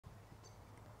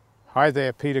Hi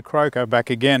there, Peter Croker back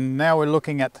again. Now we're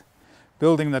looking at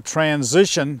building the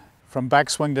transition from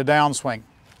backswing to downswing.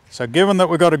 So given that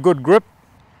we've got a good grip,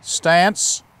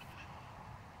 stance,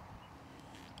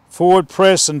 forward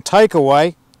press and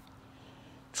takeaway,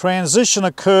 transition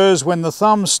occurs when the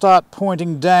thumbs start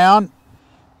pointing down.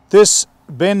 This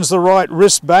bends the right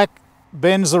wrist back,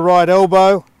 bends the right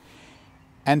elbow,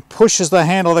 and pushes the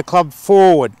handle of the club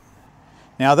forward.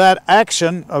 Now that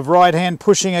action of right hand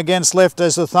pushing against left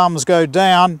as the thumbs go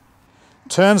down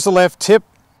turns the left tip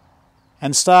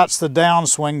and starts the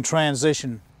downswing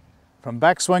transition. From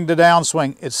backswing to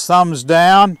downswing, it's thumbs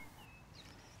down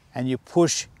and you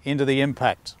push into the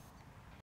impact.